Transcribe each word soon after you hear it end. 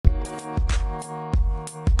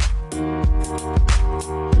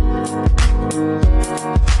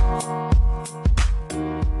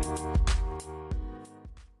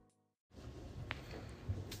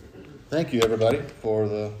Thank you, everybody, for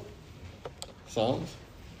the songs.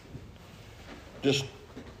 Just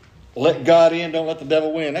let God in, don't let the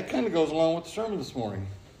devil win. That kind of goes along with the sermon this morning.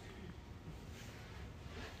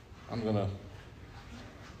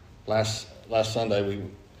 Last Sunday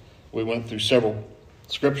we went through several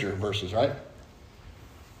scripture verses, right?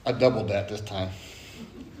 I doubled that this time.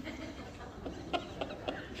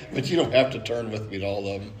 But you don't have to turn with me to all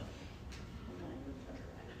of them.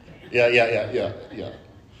 Yeah.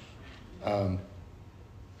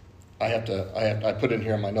 I put in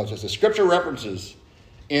here in my notes, it says scripture references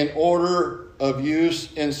in order of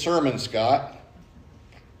use in sermons, Scott.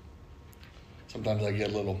 Sometimes I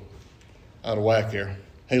get a little out of whack there.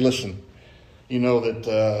 Hey, listen, you know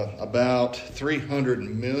that about 300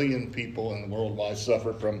 million people in the worldwide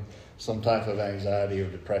suffer from some type of anxiety or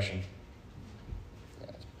depression.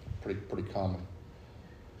 That's pretty common.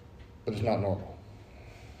 But it's not normal.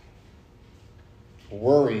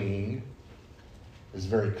 Worrying is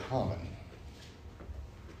very common.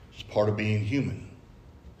 It's part of being human,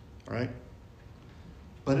 right?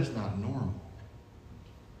 But it's not normal.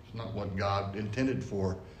 It's not what God intended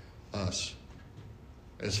for us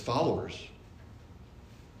as followers.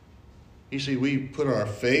 You see, we put our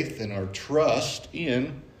faith and our trust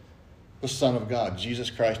in the Son of God, Jesus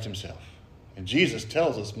Christ himself. And Jesus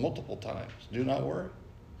tells us multiple times, do not worry.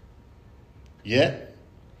 Yet,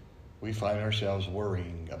 we find ourselves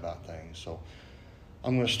worrying about things. So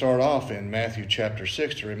I'm going to start off in Matthew chapter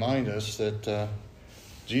 6 to remind us that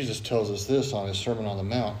Jesus tells us this on his Sermon on the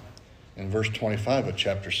Mount. In verse 25 of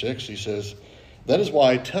chapter 6, he says, that is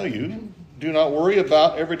why I tell you, do not worry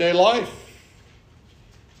about everyday life.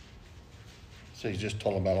 So he's just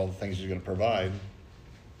told about all the things he's going to provide.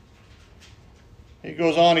 He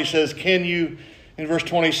goes on, he says, can you, in verse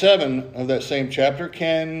 27 of that same chapter,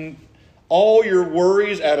 can all your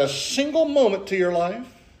worries add a single moment to your life?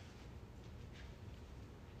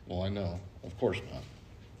 Well, I know. Of course not.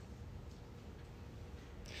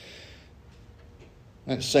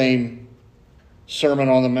 That same Sermon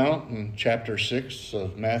on the Mount in chapter 6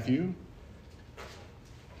 of Matthew,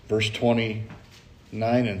 verse 29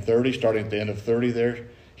 and 30, starting at the end of 30 there,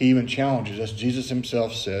 he even challenges us. Jesus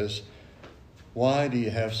himself says, why do you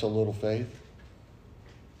have so little faith?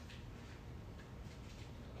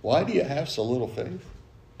 Why do you have so little faith?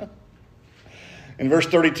 In verse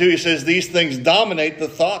 32, he says, these things dominate the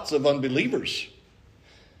thoughts of unbelievers.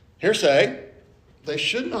 Here say, they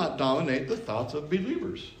should not dominate the thoughts of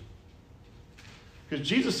believers. Because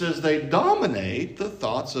Jesus says they dominate the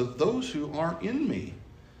thoughts of those who aren't in me.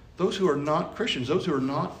 Those who are not Christians, those who are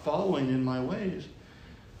not following in my ways,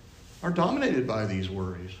 are dominated by these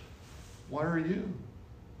worries. Why are you?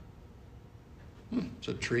 It's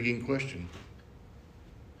an intriguing question.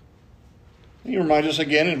 He reminds us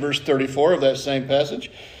again in verse 34 of that same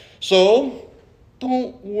passage. So,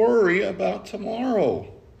 don't worry about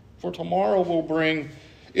tomorrow, for tomorrow will bring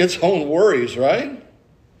its own worries, right? It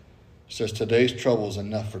says today's trouble is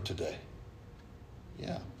enough for today.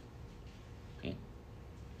 Yeah. Do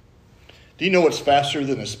you know what's faster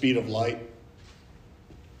than the speed of light?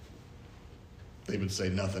 They would say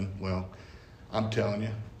nothing. Well, I'm telling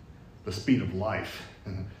you, the speed of life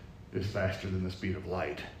is faster than the speed of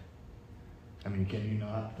light. I mean, can you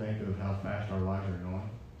not think of how fast our lives are going?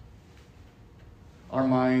 Our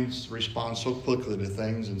minds respond so quickly to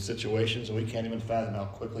things and situations that we can't even fathom how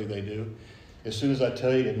quickly they do. As soon as I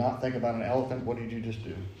tell you to not think about an elephant, what did you just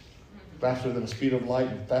do? Faster than the speed of light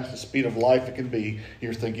and fastest speed of life it can be,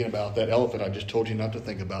 you're thinking about that elephant I just told you not to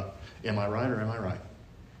think about. Am I right or am I right?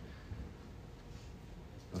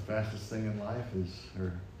 The fastest thing in life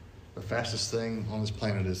the fastest thing on this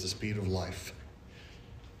planet is the speed of life.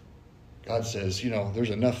 God says,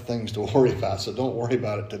 there's enough things to worry about, so don't worry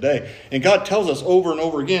about it today. And God tells us over and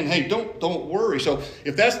over again, hey, don't worry. So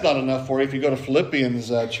if that's not enough for you, if you go to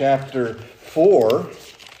Philippians chapter 4,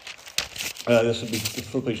 this would be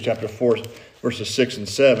Philippians chapter 4, verses 6 and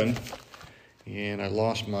 7. And I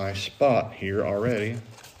lost my spot here already.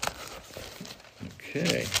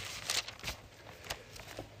 Okay.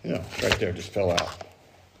 Yeah, right there, just fell out.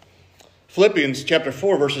 Philippians chapter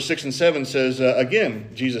 4, verses 6 and 7 says,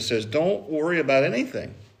 again, Jesus says, don't worry about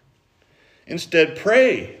anything. Instead,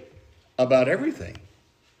 pray about everything.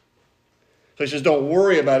 So he says, don't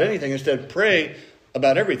worry about anything. Instead, pray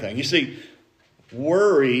about everything. You see,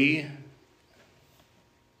 worry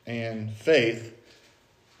and faith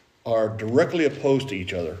are directly opposed to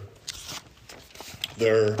each other.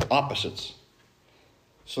 They're opposites.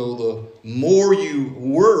 So the more you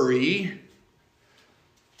worry,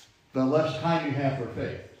 the less time you have for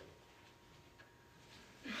faith.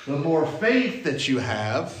 The more faith that you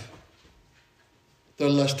have, the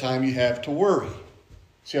less time you have to worry.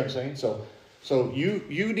 See what I'm saying? So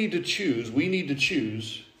you need to choose, we need to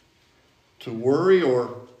choose to worry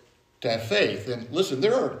or to have faith. And listen,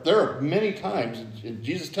 there are many times, and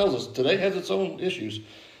Jesus tells us today has its own issues.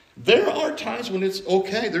 There are times when it's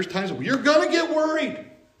okay. There's times when you're going to get worried.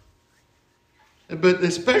 But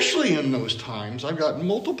especially in those times, I've got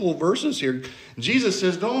multiple verses here. Jesus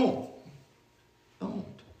says, don't.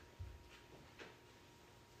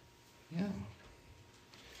 Yeah.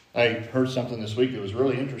 I heard something this week that was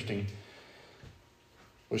really interesting.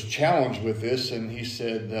 Was challenged with this, and he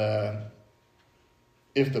said,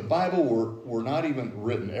 if the Bible were not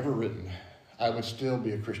even ever written, I would still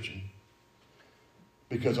be a Christian.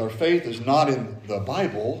 Because our faith is not in the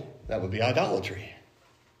Bible, that would be idolatry.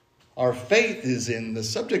 Our faith is in the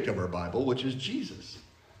subject of our Bible, which is Jesus.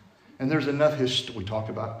 And there's enough, we talked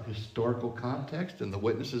about historical context and the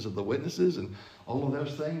witnesses of the witnesses and all of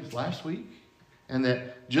those things last week. And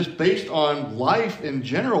that just based on life in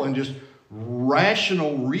general and just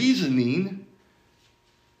rational reasoning,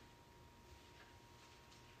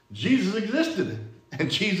 Jesus existed. And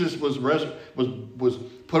Jesus was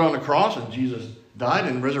put on the cross, and Jesus died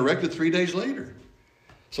and resurrected 3 days later.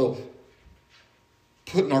 So,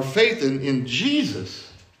 putting our faith in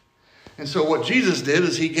Jesus. And so what Jesus did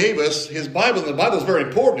is he gave us his Bible. And the Bible is very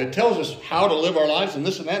important. It tells us how to live our lives and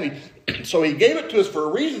this and that. So he gave it to us for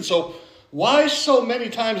a reason. So why so many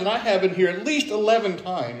times, and I have in here at least 11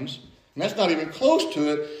 times, and that's not even close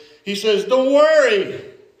to it, he says, don't worry.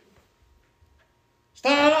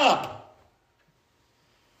 Stop.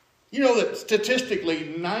 You know that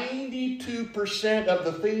statistically 92% of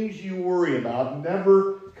the things you worry about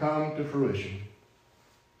never come to fruition.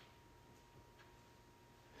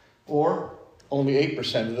 Or only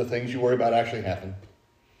 8% of the things you worry about actually happen.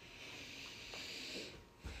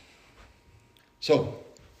 So,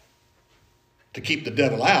 to keep the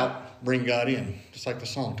devil out, bring God in, just like the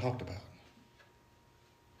song talked about.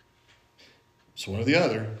 It's one or the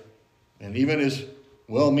other. And even as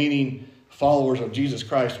well-meaning followers of Jesus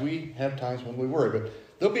Christ, we have times when we worry. But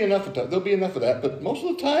there'll be enough of that. But most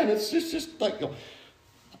of the time, it's just like,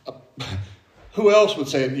 who else would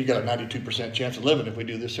say you got a 92% chance of living if we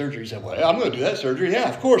do this surgery? You say, well, I'm going to do that surgery. Yeah,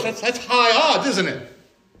 of course. That's high odds, isn't it?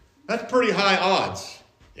 That's pretty high odds.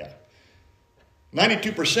 Yeah.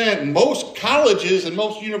 92% in most colleges and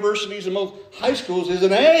most universities and most high schools is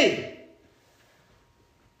an A.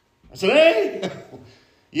 That's an A.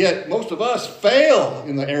 Yet most of us fail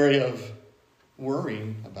in the area of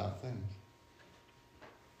worrying about things.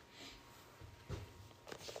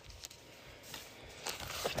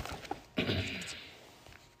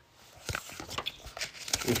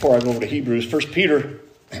 Before I go over to Hebrews, 1 Peter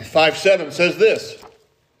 5:7 says this.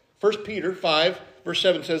 1 Peter 5, verse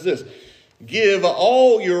 7 says this. Give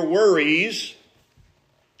all your worries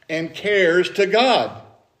and cares to God.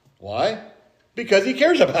 Why? Because he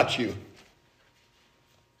cares about you.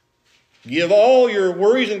 Give all your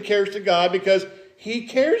worries and cares to God because he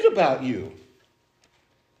cares about you.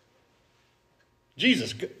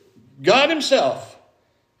 Jesus, God himself,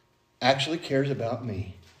 actually cares about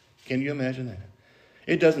me. Can you imagine that?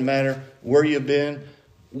 It doesn't matter where you've been,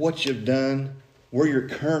 what you've done, where you're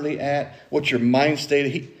currently at, what your mind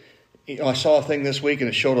state. I saw a thing this week and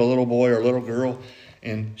it showed a little boy or a little girl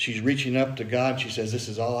and she's reaching up to God. She says, this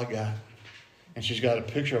is all I got. And she's got a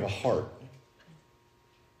picture of a heart.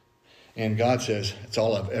 And God says, it's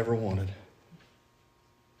all I've ever wanted.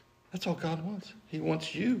 That's all God wants. He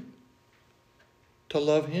wants you to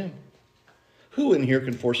love him. Who in here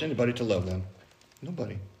can force anybody to love them?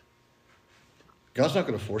 Nobody. God's not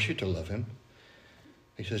going to force you to love him.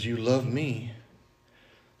 He says, you love me.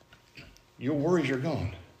 Your worries are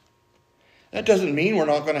gone. That doesn't mean we're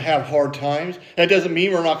not going to have hard times. That doesn't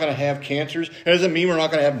mean we're not going to have cancers. It doesn't mean we're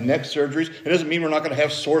not going to have neck surgeries. It doesn't mean we're not going to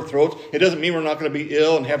have sore throats. It doesn't mean we're not going to be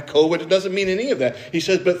ill and have COVID. It doesn't mean any of that. He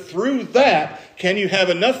says, but through that, can you have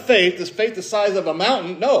enough faith, this faith the size of a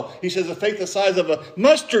mountain? No. He says a faith the size of a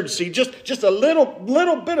mustard seed, just a little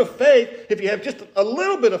bit of faith. If you have just a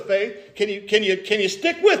little bit of faith, can you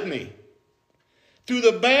stick with me? Through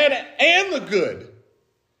the bad and the good.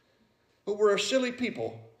 But we're a silly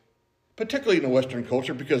people. Particularly in the Western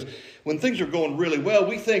culture, because when things are going really well,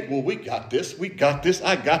 we think, well, we got this,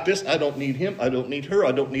 I got this, I don't need him, I don't need her,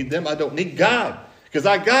 I don't need them, I don't need God, because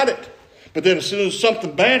I got it. But then as soon as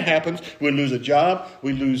something bad happens, we lose a job,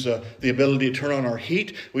 we lose the ability to turn on our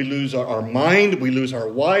heat, we lose our mind, we lose our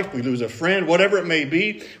wife, we lose a friend, whatever it may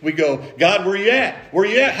be. We go, God, where you at? Where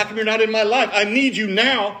you at? How come you're not in my life? I need you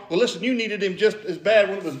now. Well, listen, you needed him just as bad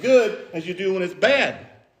when it was good as you do when it's bad.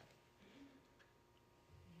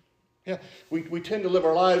 Yeah, we tend to live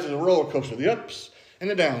our lives as a roller coaster, the ups and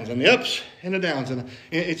the downs and the ups and the downs. And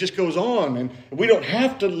it just goes on. And we don't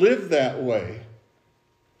have to live that way.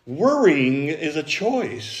 Worrying is a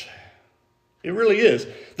choice. It really is.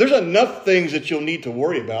 There's enough things that you'll need to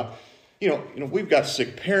worry about. You know, we've got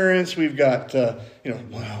sick parents. We've got, wow,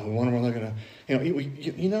 we wonder when they're going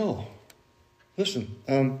to, listen,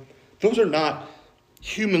 those are not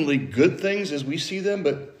humanly good things as we see them.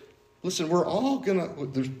 But listen, we're all going to,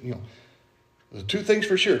 there's two things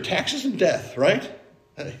for sure, taxes and death, right?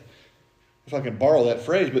 If I can borrow that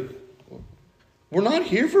phrase, but we're not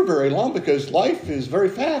here for very long because life is very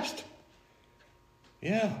fast.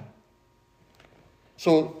 Yeah.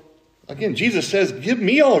 So, again, Jesus says, give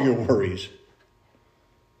me all your worries.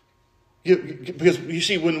 Because, you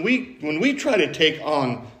see, when we try to take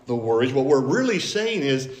on the worries, what we're really saying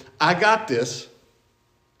is, I got this.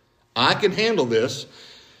 I can handle this.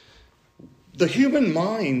 The human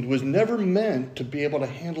mind was never meant to be able to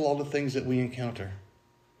handle all the things that we encounter.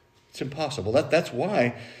 It's impossible. That's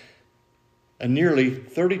why nearly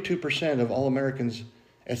 32% of all Americans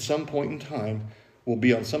at some point in time will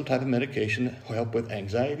be on some type of medication to help with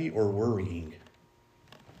anxiety or worrying.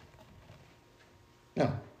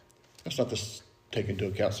 Now, that's not to take into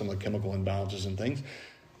account some of the chemical imbalances and things,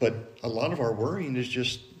 but a lot of our worrying is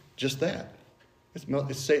just that.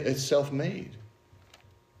 It's self-made.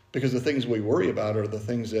 Because the things we worry about are the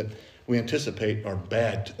things that we anticipate are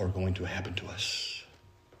bad or going to happen to us.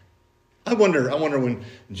 I wonder when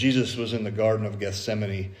Jesus was in the Garden of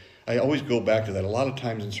Gethsemane, I always go back to that a lot of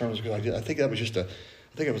times in sermons because I think that was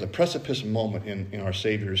it was a precipice moment in our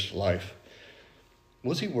Savior's life.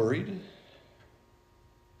 Was he worried?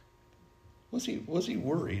 Was he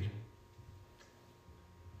worried?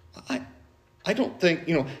 I don't think,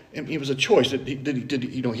 it was a choice.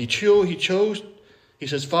 He chose. He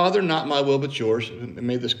says, Father, not my will but yours. And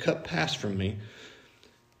may this cup pass from me.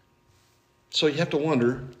 So you have to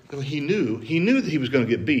wonder, he knew that he was going to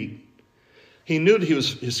get beat. He knew that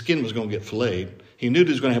his skin was going to get filleted. He knew that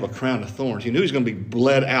he was going to have a crown of thorns. He knew he was going to be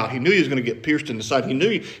bled out. He knew he was going to get pierced in the side. He knew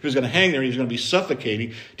he was going to hang there. He was going to be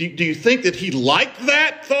suffocating. Do you think that he liked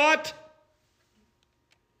that thought?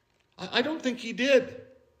 I don't think he did.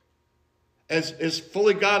 As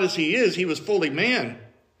fully God as he is, he was fully man.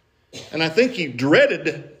 And I think he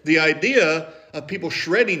dreaded the idea of people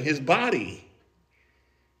shredding his body.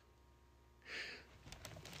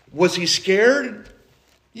 Was he scared?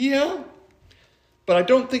 Yeah. But I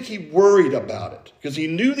don't think he worried about it because he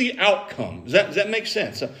knew the outcome. Does that make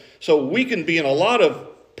sense? So we can be in a lot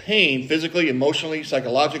of pain, physically, emotionally,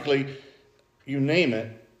 psychologically, you name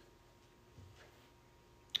it,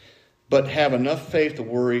 but have enough faith to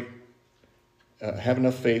worry, have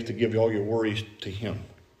enough faith to give all your worries to him.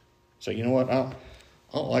 Say, you know what, I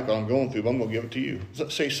don't like what I'm going through, but I'm going to give it to you.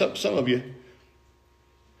 Say, some of you,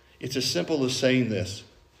 it's as simple as saying this: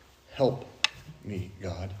 help me,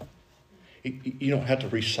 God. You don't have to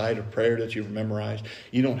recite a prayer that you've memorized.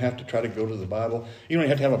 You don't have to try to go to the Bible. You don't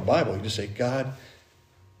have to have a Bible. You just say, God,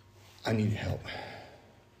 I need help.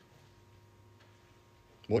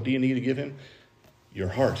 What do you need to give him? Your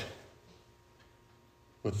heart.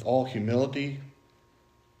 With all humility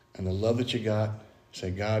and the love that you got, say,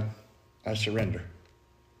 God, I surrender.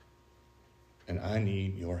 And I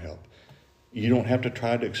need your help. You don't have to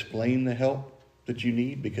try to explain the help that you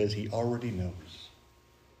need because he already knows.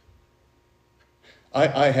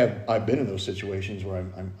 I've been in those situations where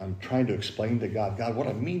I'm trying to explain to God, what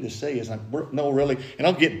I mean to say is, no, really, and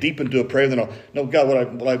I'll get deep into a prayer, then no,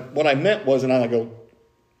 God, what I meant was, and I go,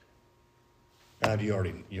 God, you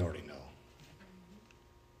already know.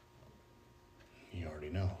 You already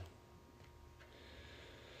know.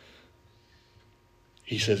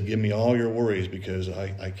 He says, give me all your worries because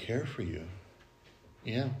I care for you.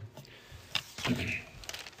 Yeah.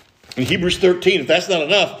 In Hebrews 13, if that's not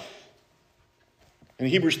enough, in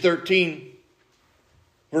Hebrews 13,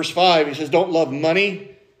 verse 5, he says, don't love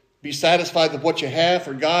money. Be satisfied with what you have,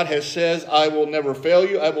 for God has says, I will never fail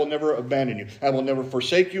you. I will never abandon you. I will never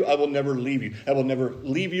forsake you. I will never leave you. I will never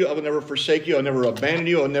leave you. I will never forsake you. I will never abandon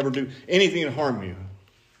you. I will never do anything to harm you.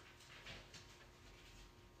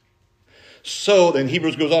 So then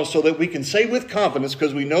Hebrews goes on, so that we can say with confidence,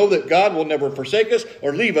 because we know that God will never forsake us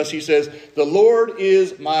or leave us. He says, the Lord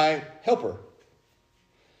is my helper.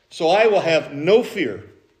 So I will have no fear.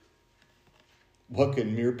 What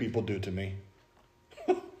can mere people do to me?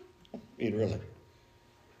 I mean, really.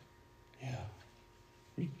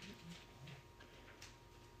 Yeah.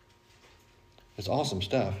 It's awesome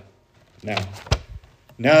stuff.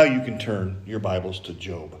 Now you can turn your Bibles to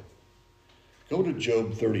Job. Go to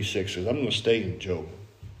Job 36, because I'm going to stay in Job.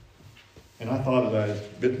 And I thought as I was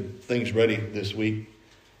getting things ready this week,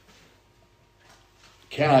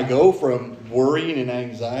 Can I go from worrying and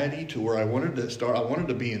anxiety to where I wanted to start? I wanted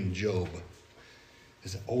to be in Job.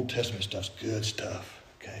 Because the Old Testament stuff's good stuff,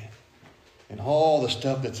 okay? And all the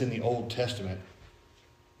stuff that's in the Old Testament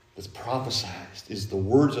that's prophesied is the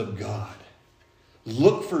words of God.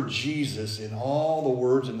 Look for Jesus in all the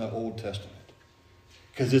words in the Old Testament.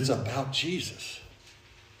 Because it's about Jesus.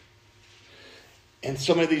 And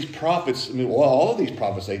some of these prophets, all of these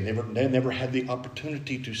prophets, they never had the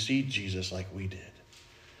opportunity to see Jesus like we did.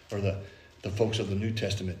 Or the folks of the New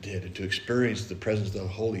Testament did. And to experience the presence of the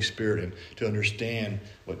Holy Spirit and to understand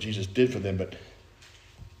what Jesus did for them. But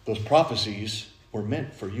those prophecies were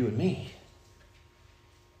meant for you and me.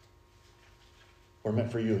 Were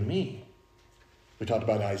meant for you and me. We talked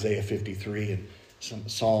about Isaiah 53 and some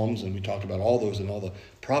Psalms, and we talked about all those and all the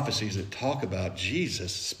prophecies that talk about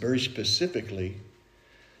Jesus very specifically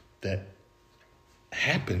that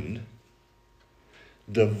happened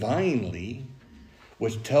divinely,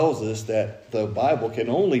 which tells us that the Bible can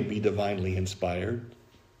only be divinely inspired.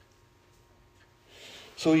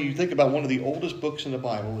 So you think about one of the oldest books in the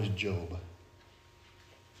Bible is Job.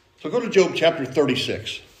 So go to Job chapter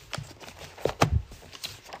 36.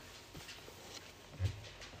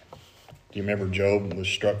 Do you remember Job was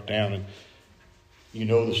struck down? And you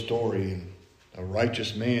know the story. And a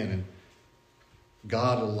righteous man. And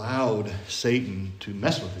God allowed Satan to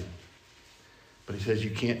mess with him. But he says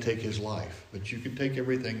you can't take his life. But you can take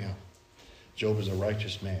everything else. Job is a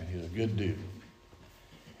righteous man. He's a good dude.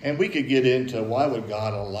 And we could get into why would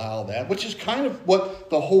God allow that? Which is kind of what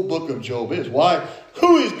the whole book of Job is. Why?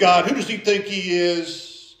 Who is God? Who does he think he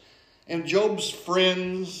is? And Job's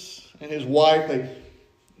friends and his wife,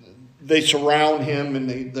 they surround him and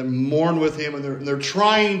they mourn with him and they're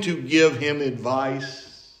trying to give him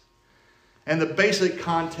advice. And the basic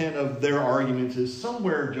content of their arguments is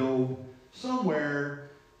somewhere, Job, somewhere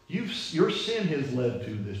your sin has led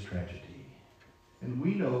to this tragedy. And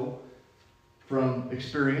we know from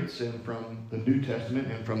experience and from the New Testament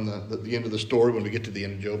and from the end of the story when we get to the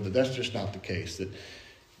end of Job that that's just not the case. That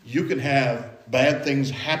you can have bad things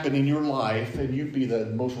happen in your life and you be the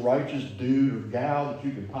most righteous dude or gal that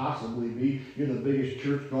you could possibly be. You're the biggest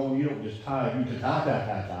church going. You don't just tithe. You just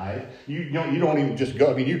tithe. You don't even just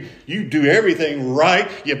go. I mean, you do everything right.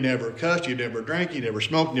 You've never cussed. You never drank. You never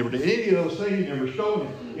smoked. You never did any of those things. You never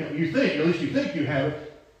stolen. You think, at least you think you have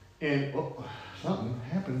it. And something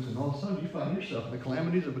happens and all of a sudden you find yourself in the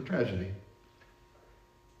calamities of a tragedy.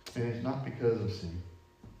 And it's not because of sin.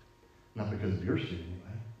 Not because of your sin anyway.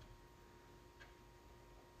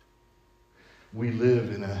 We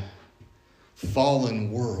live in a fallen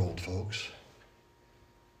world, folks.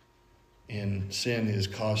 And sin has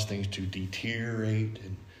caused things to deteriorate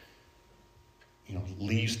and,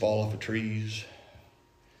 leaves fall off of trees.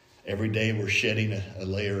 Every day we're shedding a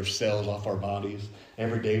layer of cells off our bodies.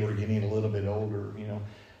 Every day we're getting a little bit older.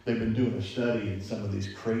 They've been doing a study in some of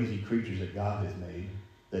these crazy creatures that God has made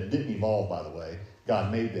that didn't evolve, by the way.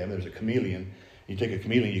 God made them. There's a chameleon. You take a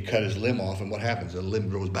chameleon, you cut his limb off, and what happens? The limb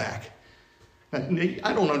grows back. Now,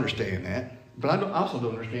 I don't understand that. But I also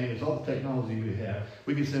don't understand is all the technology we have.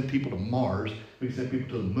 We can send people to Mars. We can send people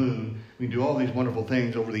to the moon. We can do all these wonderful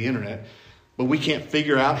things over the internet. But we can't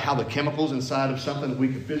figure out how the chemicals inside of something that we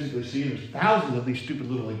can physically see. There's thousands of these stupid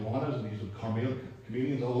little iguanas and these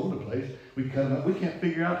chameleons all over the place. We cut them up. We can't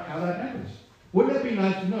figure out how that happens. Wouldn't that be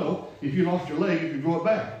nice to know if you lost your leg, you could grow it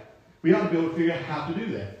back? We ought to be able to figure out how to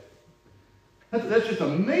do that. That's just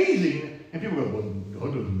amazing. And people go, well,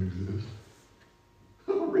 God doesn't exist.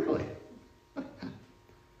 Oh, really?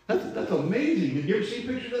 That's amazing. Did you ever see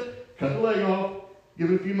pictures of that? Cut the leg off,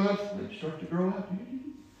 give it a few months, and it start to grow out.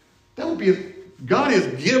 That would be God has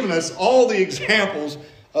given us all the examples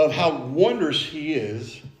of how wondrous He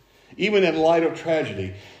is, even in light of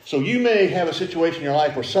tragedy. So you may have a situation in your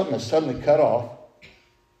life where something is suddenly cut off.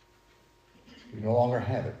 You no longer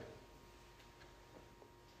have it.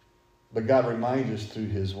 But God reminds us through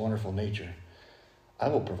His wonderful nature, I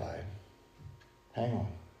will provide. Hang on.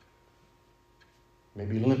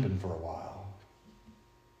 Maybe limping for a while.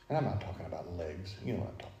 And I'm not talking about legs. You know what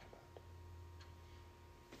I'm talking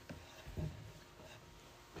about.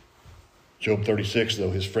 Job 36,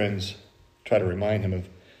 though, his friends try to remind him of.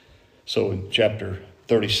 So in chapter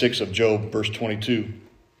 36 of Job, verse 22,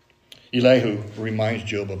 Elihu reminds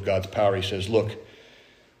Job of God's power. He says, look,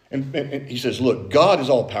 and he says, look, God is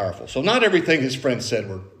all powerful. So not everything his friends said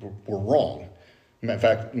were wrong. In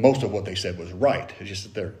fact, most of what they said was right. It's just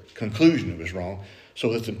that their conclusion was wrong.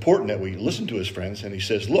 So it's important that we listen to his friends. And he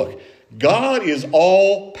says, look, God is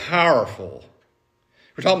all powerful.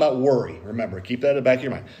 We're talking about worry. Remember, keep that in the back of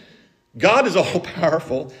your mind. God is all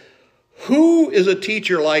powerful. Who is a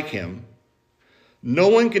teacher like him? No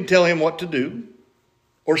one can tell him what to do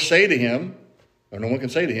or say to him, or no one can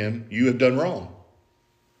say to him, you have done wrong.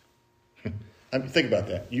 I mean, think about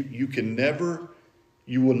that.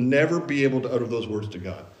 You will never be able to utter those words to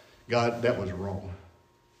God. God, that was wrong.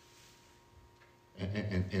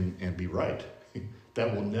 And be right.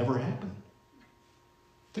 That will never happen.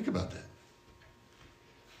 Think about that.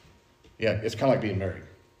 Yeah, it's kind of like being married.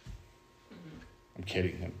 I'm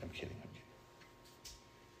kidding. I'm kidding.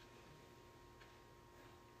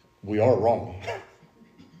 We are wrong.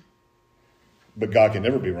 But God can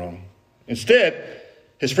never be wrong. Instead,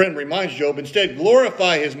 his friend reminds Job, instead,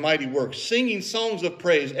 glorify his mighty works, singing songs of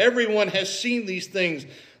praise. Everyone has seen these things,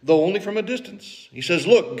 though only from a distance. He says,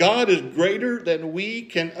 look, God is greater than we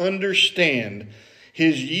can understand.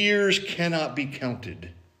 His years cannot be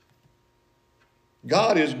counted.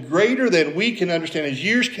 God is greater than we can understand. His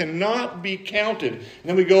years cannot be counted. And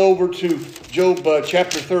then we go over to Job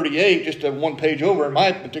chapter 38, just one page over in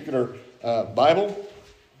my particular Bible.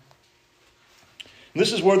 And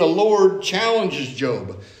this is where the Lord challenges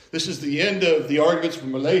Job. This is the end of the arguments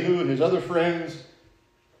from Elihu and his other friends.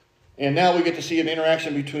 And now we get to see an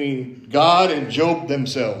interaction between God and Job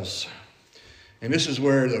themselves. And this is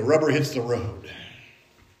where the rubber hits the road.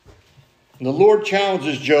 And the Lord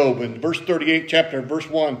challenges Job in verse 38, chapter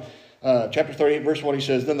 38, verse 1, he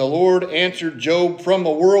says, then the Lord answered Job from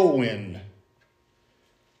a whirlwind.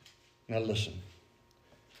 Now listen.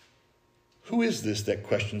 Who is this that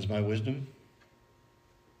questions my wisdom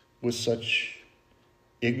with such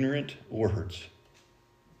ignorant words?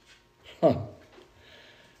 And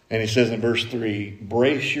he says in verse 3,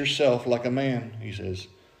 brace yourself like a man. He says,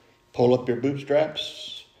 pull up your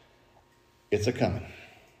bootstraps. It's a-coming.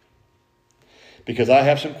 Because I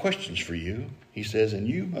have some questions for you, he says, and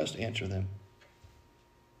you must answer them.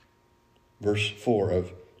 Verse 4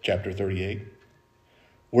 of chapter 38.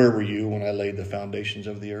 Where were you when I laid the foundations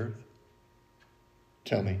of the earth?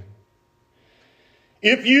 Tell me.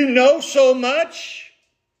 If you know so much,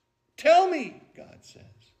 tell me, God says.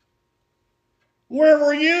 Where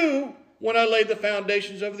were you when I laid the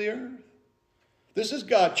foundations of the earth? This is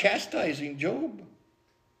God chastising Job.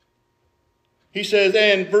 He says,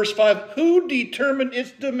 and verse 5, who determined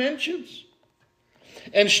its dimensions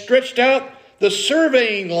and stretched out the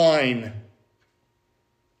surveying line?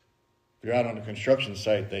 If you're out on a construction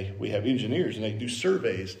site, we have engineers and they do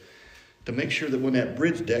surveys to make sure that when that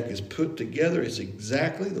bridge deck is put together, it's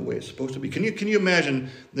exactly the way it's supposed to be. Can you imagine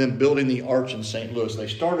them building the arch in St. Louis? They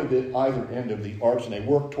started at either end of the arch and they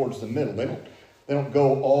work towards the middle. They don't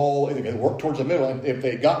go all, they work towards the middle. And if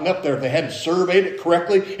they had gotten up there, if they hadn't surveyed it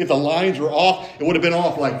correctly, if the lines were off, it would have been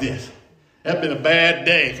off like this. That'd been a bad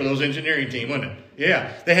day for those engineering team, wouldn't it?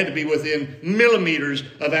 Yeah, they had to be within millimeters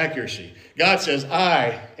of accuracy. God says,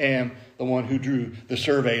 I am the one who drew the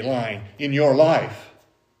survey line in your life.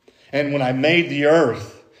 And when I made the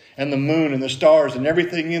earth and the moon and the stars and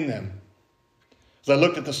everything in them, as I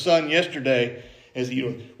looked at the sun yesterday, as you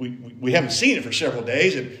know, we haven't seen it for several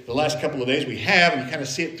days, and the last couple of days we have, and you kind of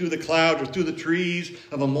see it through the clouds or through the trees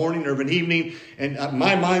of a morning or of an evening, and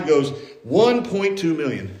my mind goes 1.2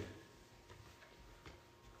 million.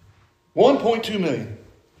 1.2 million.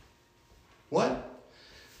 What?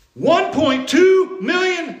 1.2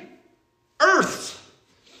 million Earths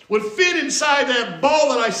would fit inside that ball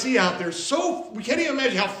that I see out there. So we can't even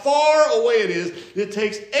imagine how far away it is. It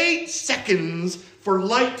takes 8 seconds for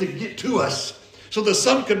light to get to us. So the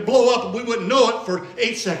sun could blow up and we wouldn't know it for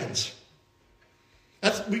 8 seconds.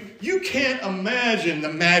 You can't imagine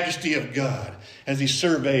the majesty of God as he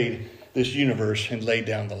surveyed this universe and laid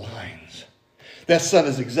down the lines. That sun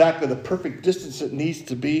is exactly the perfect distance it needs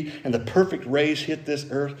to be, and the perfect rays hit this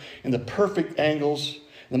earth in the perfect angles.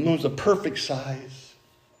 The moon's the perfect size.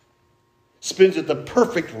 Spins at the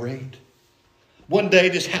perfect rate. One day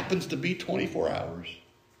just happens to be 24 hours.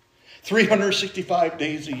 365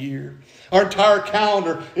 days a year. Our entire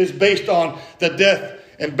calendar is based on the death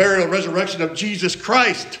and burial and resurrection of Jesus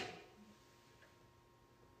Christ.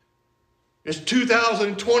 It's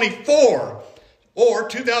 2024 or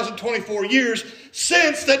 2024 years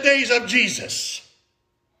since the days of Jesus.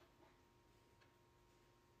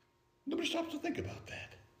 Nobody stops to think about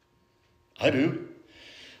that. I do.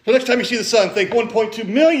 So next time you see the sun, think 1.2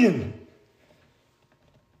 million.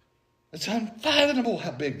 It's unfathomable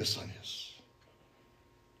how big the sun is.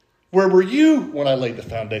 Where were you when I laid the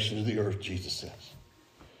foundations of the earth, Jesus says?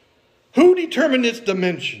 Who determined its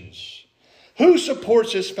dimensions? Who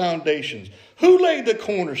supports its foundations? Who laid the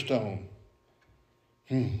cornerstone?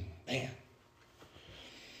 Man.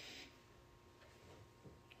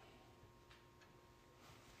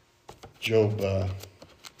 Job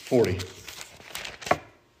 40.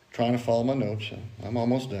 Trying to follow my notes. I'm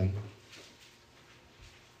almost done.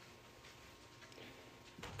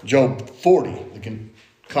 Job 40, the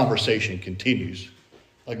conversation continues.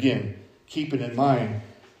 Again, keeping in mind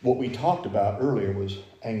what we talked about earlier was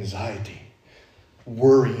anxiety,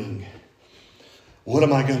 worrying. What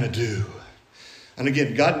am I going to do? And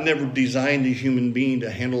again, God never designed the human being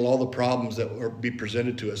to handle all the problems that will be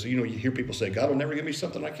presented to us. You hear people say, God will never give me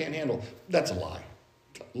something I can't handle. That's a lie.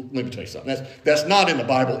 Let me tell you something. That's not in the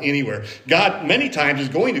Bible anywhere. God many times is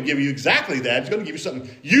going to give you exactly that. He's going to give you something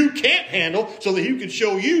you can't handle so that He can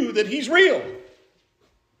show you that He's real.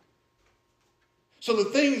 So the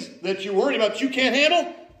things that you're worried about you can't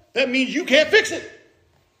handle, that means you can't fix it.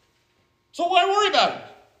 So why worry about it?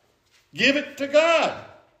 Give it to God.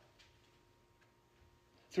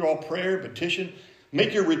 Through all prayer, petition,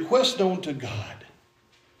 make your request known to God.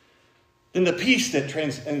 Then the peace that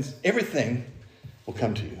transcends everything will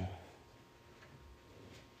come to you.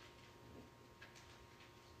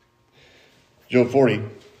 Job 40.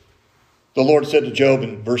 The Lord said to Job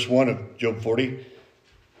in verse 1 of Job 40,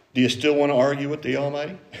 do you still want to argue with the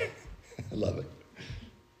Almighty? I love it.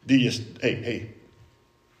 You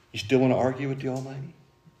still want to argue with the Almighty?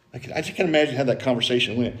 I just can't imagine how that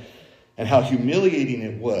conversation went and how humiliating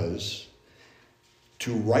it was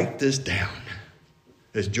to write this down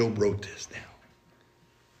as Job wrote this down.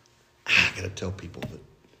 I got to tell people that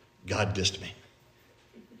God dissed me.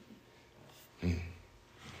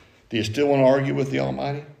 Do you still want to argue with the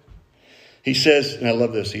Almighty? He says, and I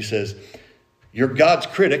love this, he says, you're God's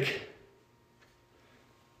critic,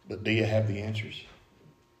 but do you have the answers?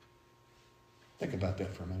 Think about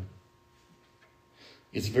that for a minute.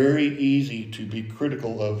 It's very easy to be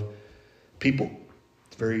critical of people.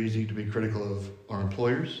 It's very easy to be critical of our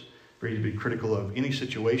employers. Very easy to be critical of any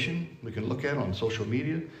situation we can look at on social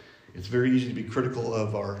media. It's very easy to be critical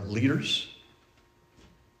of our leaders.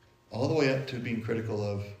 All the way up to being critical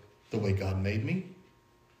of the way God made me.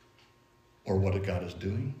 Or what God is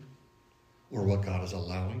doing. Or what God is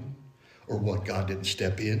allowing. Or what God didn't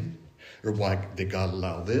step in. Or why did God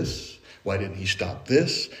allow this? Why didn't He stop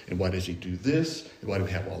this? And why does He do this? And why do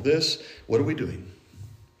we have all this? What are we doing?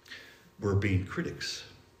 We're being critics.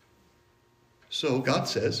 So God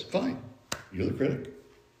says, fine, you're the critic.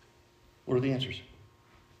 What are the answers?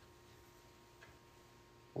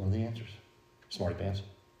 What are the answers? Smarty pants.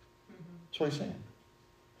 That's what He's saying.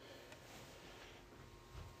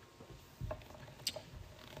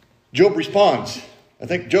 Job responds. I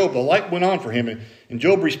think Job, the light went on for him. And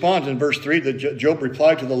Job responds in verse 3 that Job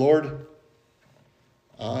replied to the Lord,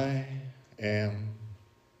 I am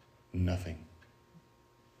nothing.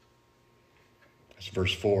 That's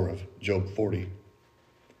verse 4 of Job 40.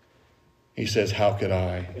 He says, how could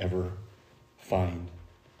I ever find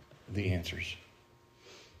the answers?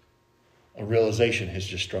 A realization has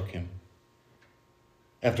just struck him.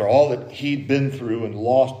 After all that he'd been through and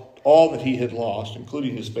lost, all that he had lost,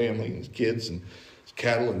 including his family and his kids and his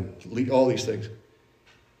cattle and all these things.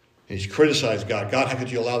 And he's criticized God. God, how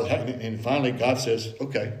could you allow that to happen? And finally God says,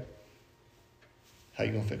 okay, how are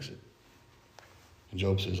you going to fix it? And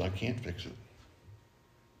Job says, I can't fix it.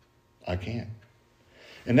 I can't.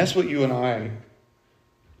 And that's what you and I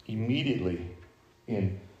immediately,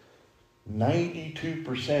 in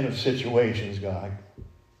 92% of situations, God,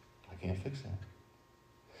 I can't fix that.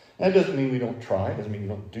 That doesn't mean we don't try. It doesn't mean we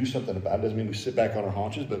don't do something about it. It doesn't mean we sit back on our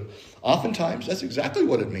haunches. But oftentimes, that's exactly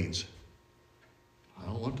what it means. I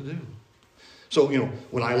don't know what to do. So,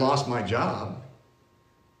 when I lost my job,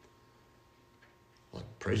 well,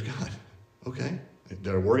 praise God. Okay.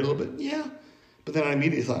 Did I worry a little bit? Yeah. But then I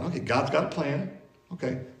immediately thought, okay, God's got a plan.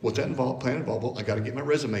 Okay. What's that plan involved? Well, I got to get my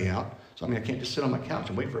resume out. So, I can't just sit on my couch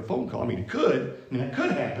and wait for a phone call. It could. That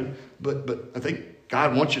could happen. But I think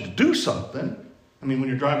God wants you to do something. When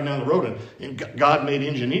you're driving down the road and God made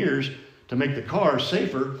engineers to make the cars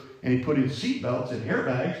safer and He put in seatbelts and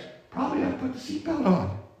airbags, probably ought to put the seatbelt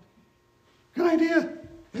on. Good idea.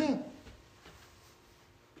 Yeah.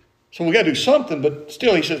 So we got to do something, but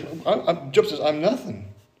still he says, Job says, I'm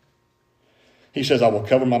nothing. He says, I will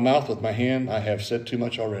cover my mouth with my hand. I have said too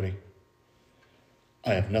much already.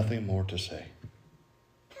 I have nothing more to say.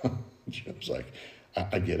 Job's like,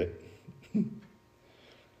 I get it.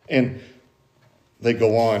 And they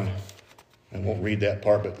go on. I won't read that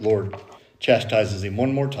part, but Lord chastises him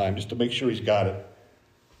one more time just to make sure he's got it.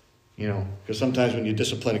 Because sometimes when you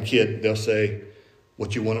discipline a kid, they'll say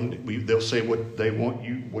what you want them to. They'll say what they want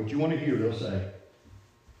you, what you want to hear. They'll say,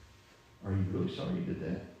 "Are you really sorry you did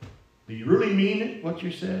that? Do you really mean it? What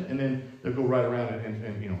you said?" And then they'll go right around and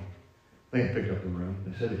they didn't pick up the room.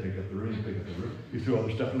 They said they picked up the room. They picked up the room. You threw all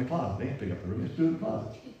their stuff in the closet. They didn't pick up the room. They threw it in the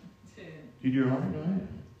closet. You do your homework, go ahead.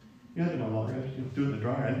 Yeah, no longer. I just do it in the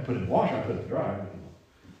dryer. I didn't put it in the washer. I put it in the dryer.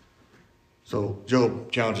 So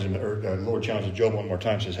Job challenges him, or the Lord challenges Job one more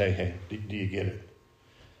time. Says, "Hey, do you get it?"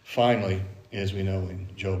 Finally, as we know in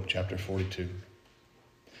Job chapter 42.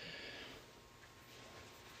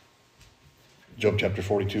 Job chapter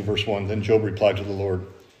 42, verse 1. Then Job replied to the Lord,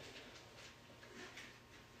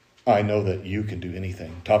 I know that you can do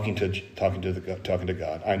anything. Talking to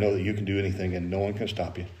God. I know that you can do anything and no one can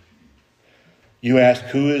stop you. You ask,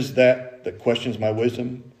 who is that questions my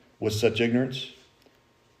wisdom with such ignorance?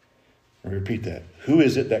 I repeat that. Who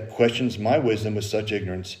is it that questions my wisdom with such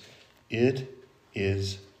ignorance? It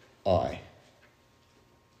is I.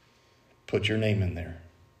 Put your name in there.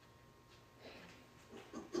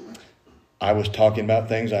 I was talking about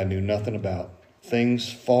things I knew nothing about.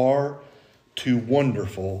 Things far too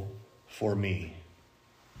wonderful for me.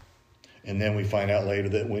 And then we find out later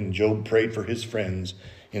that when Job prayed for his friends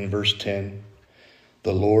in verse 10,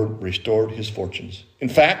 the Lord restored his fortunes. In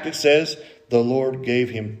fact, it says the Lord gave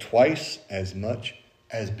him twice as much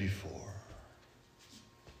as before.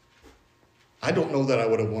 I don't know that I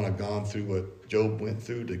would have want to gone through what Job went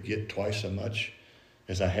through to get twice as much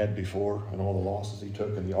as I had before, and all the losses he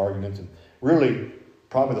took and the arguments. And really,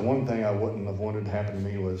 probably the one thing I wouldn't have wanted to happen to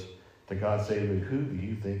me was to God say to me, who do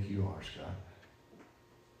you think you are, Scott?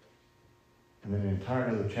 And then the entire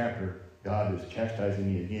other chapter, God is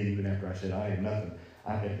chastising me again, even after I said I am nothing.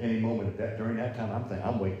 At any moment during that time,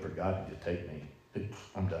 I'm waiting for God to just take me.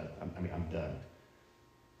 I'm done. I'm done.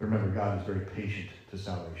 Remember, God is very patient to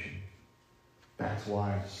salvation. That's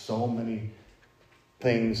why so many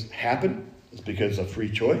things happen. It's because of free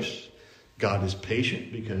choice. God is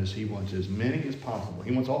patient because he wants as many as possible.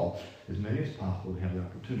 He wants as many as possible to have the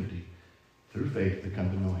opportunity through faith to come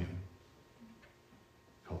to know him.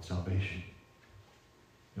 Called salvation.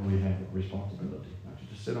 And we have a responsibility, not to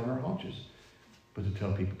just sit on our haunches, but to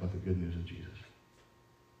tell people about the good news of Jesus.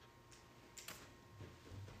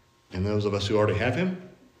 And those of us who already have him,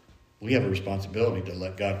 we have a responsibility to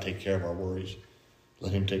let God take care of our worries.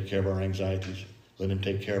 Let him take care of our anxieties. Let him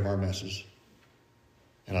take care of our messes.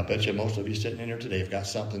 And I bet you most of you sitting in here today have got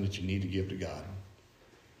something that you need to give to God.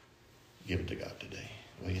 Give it to God today,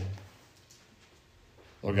 will you?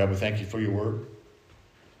 Lord God, we thank you for your word.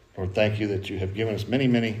 Lord, thank you that you have given us many,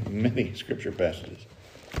 many, many scripture passages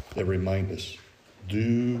that remind us,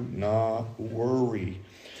 do not worry.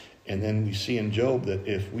 And then we see in Job that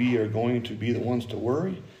if we are going to be the ones to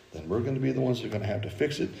worry, then we're going to be the ones that are going to have to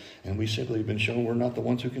fix it. And we simply have been shown we're not the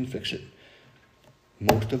ones who can fix it.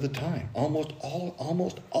 Most of the time. Almost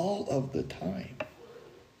all of the time.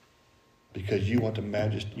 Because you want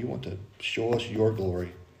to show us your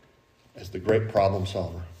glory as the great problem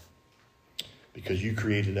solver. Because you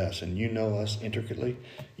created us and you know us intricately.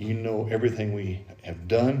 You know everything we have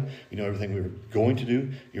done. You know everything we were going to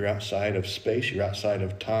do. You're outside of space. You're outside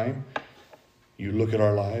of time. You look at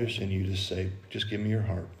our lives and you just say, just give me your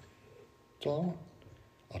heart. That's all I want.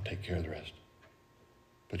 I'll take care of the rest.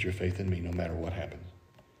 Put your faith in me no matter what happens.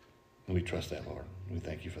 And we trust that, Lord. We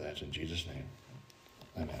thank you for that. In Jesus' name,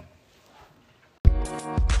 amen.